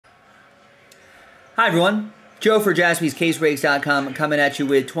Hi everyone, Joe for JaspysCaseBreaks.com coming at you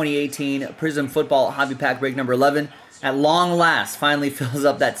with 2018 Prizm Football Hobby Pack break number 11. At long last, finally fills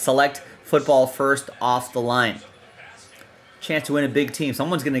up that select football first off the line. Chance to win a big team.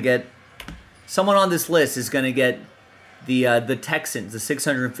 Someone on this list is going to get the Texans, the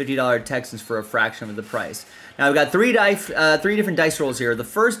 $650 Texans for a fraction of the price. Now we've got three different dice rolls here. The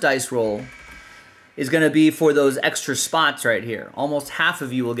first dice roll is going to be for those extra spots right here. Almost half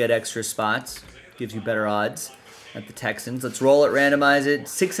of you will get extra spots. Gives you better odds at the Texans. Let's roll it, randomize it.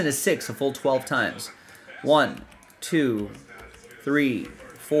 6 and a 6, a full 12 times. 1, 2, 3,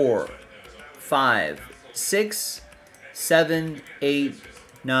 4, 5, 6, 7, 8,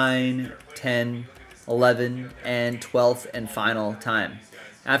 9, 10, 11, and 12th and final time.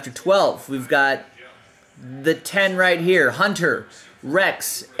 After 12, we've got the 10 right here. Hunter,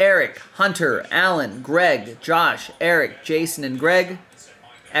 Rex, Eric, Hunter, Alan, Greg, Josh, Eric, Jason, and Greg.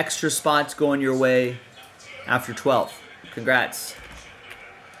 Extra spots going your way after 12. Congrats.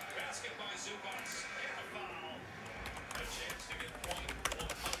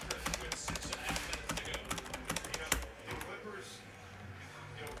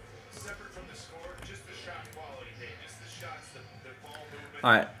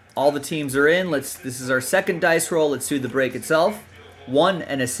 All right, all the teams are in. This is our second dice roll. Let's do the break itself. 1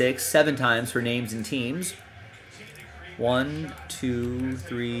 and a 6, 7 times for names and teams. 1, 2,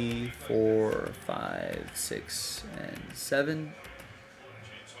 3, 4, 5, 6, and 7.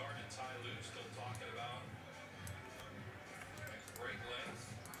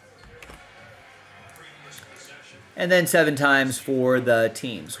 And then 7 times for the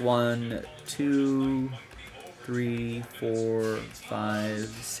teams. 1, 2, 3, 4,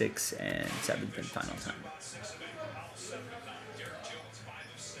 5, 6, and 7th and final time.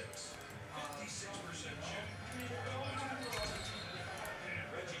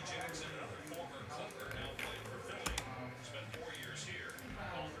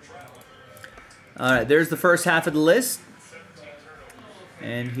 All right, there's the first half of the list.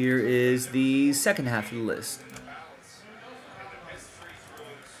 And here is the second half of the list.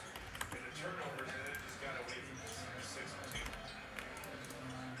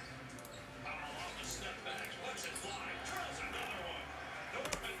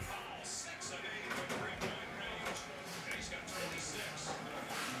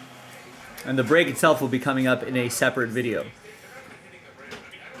 And the break itself will be coming up in a separate video.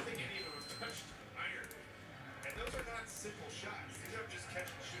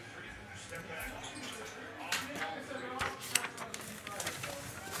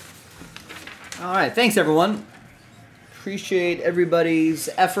 All right, thanks everyone. Appreciate everybody's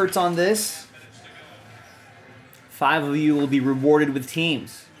efforts on this. 5 of you will be rewarded with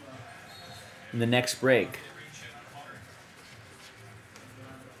teams in the next break.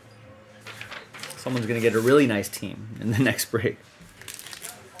 Someone's going to get a really nice team in the next break.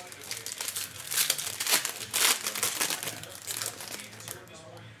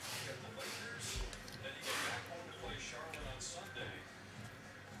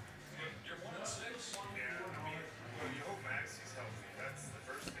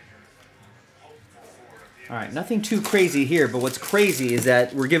 All right, nothing too crazy here, but what's crazy is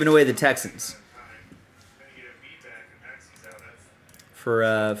that we're giving away the Texans for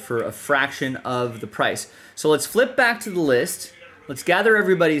a fraction of the price. So let's flip back to the list. Let's gather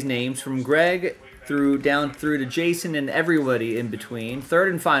everybody's names from Greg down through to Jason and everybody in between.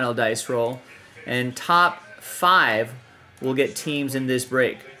 Third and final dice roll, and top 5 will get teams in this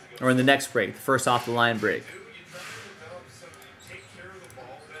break, or in the next break, the first off the line break.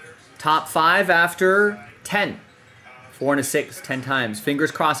 Top 5 after 10. 4 and a 6, 10 times.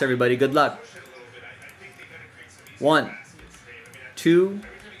 Fingers crossed, everybody. Good luck. 1, 2,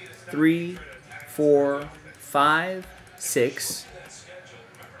 3, 4, 5, 6,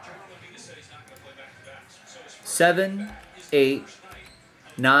 7, 8,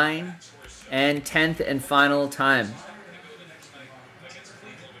 9, and 10th and final time.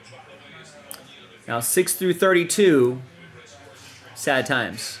 Now 6 through 32, sad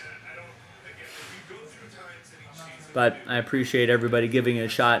times. But I appreciate everybody giving it a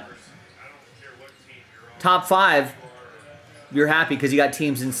shot. Top 5, you're happy because you got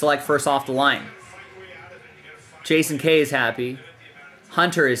teams in select first off the line. Jason K is happy.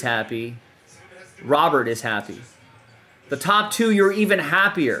 Hunter is happy. Robert is happy. The top 2, you're even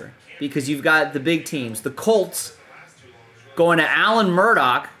happier because you've got the big teams. The Colts going to Alan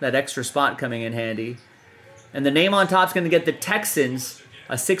Murdoch, that extra spot coming in handy. And the name on top is going to get the Texans,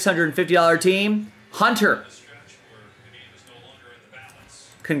 a $650 team. Hunter.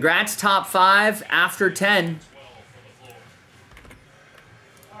 Congrats, top 5 after 10.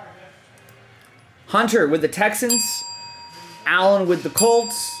 Hunter with the Texans, Allen with the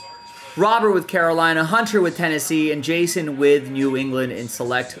Colts, Robert with Carolina, Hunter with Tennessee, and Jason with New England in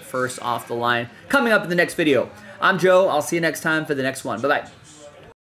select first off the line. Coming up in the next video. I'm Joe. I'll see you next time for the next one. Bye-bye.